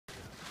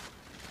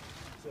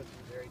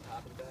very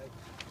top of the bag?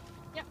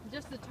 Yep,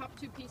 just the top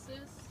two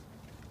pieces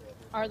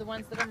are the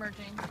ones that are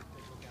merging.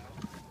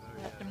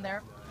 Left them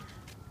there.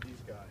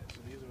 These guys. So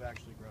these have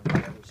actually grown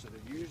together. So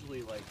they're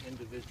usually like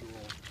individual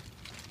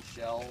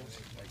shells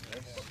like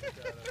this.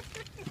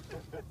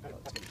 Like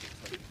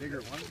a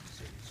bigger one.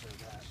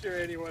 Sure,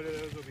 any one of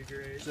those will be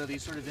great. So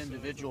these sort of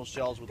individual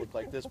shells would look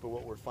like this, but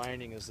what we're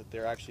finding is that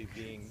they're actually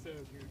being So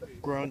goofy.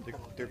 grown.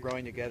 They're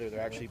growing together. They're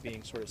actually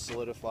being sort of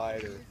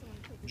solidified or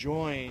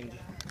joined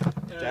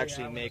to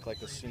actually make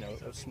like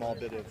a small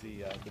bit of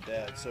the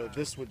bed. So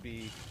this would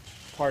be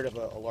part of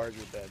a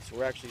larger bed. So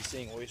we're actually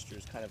seeing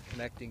oysters kind of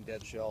connecting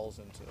dead shells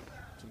into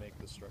to make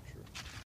this structure.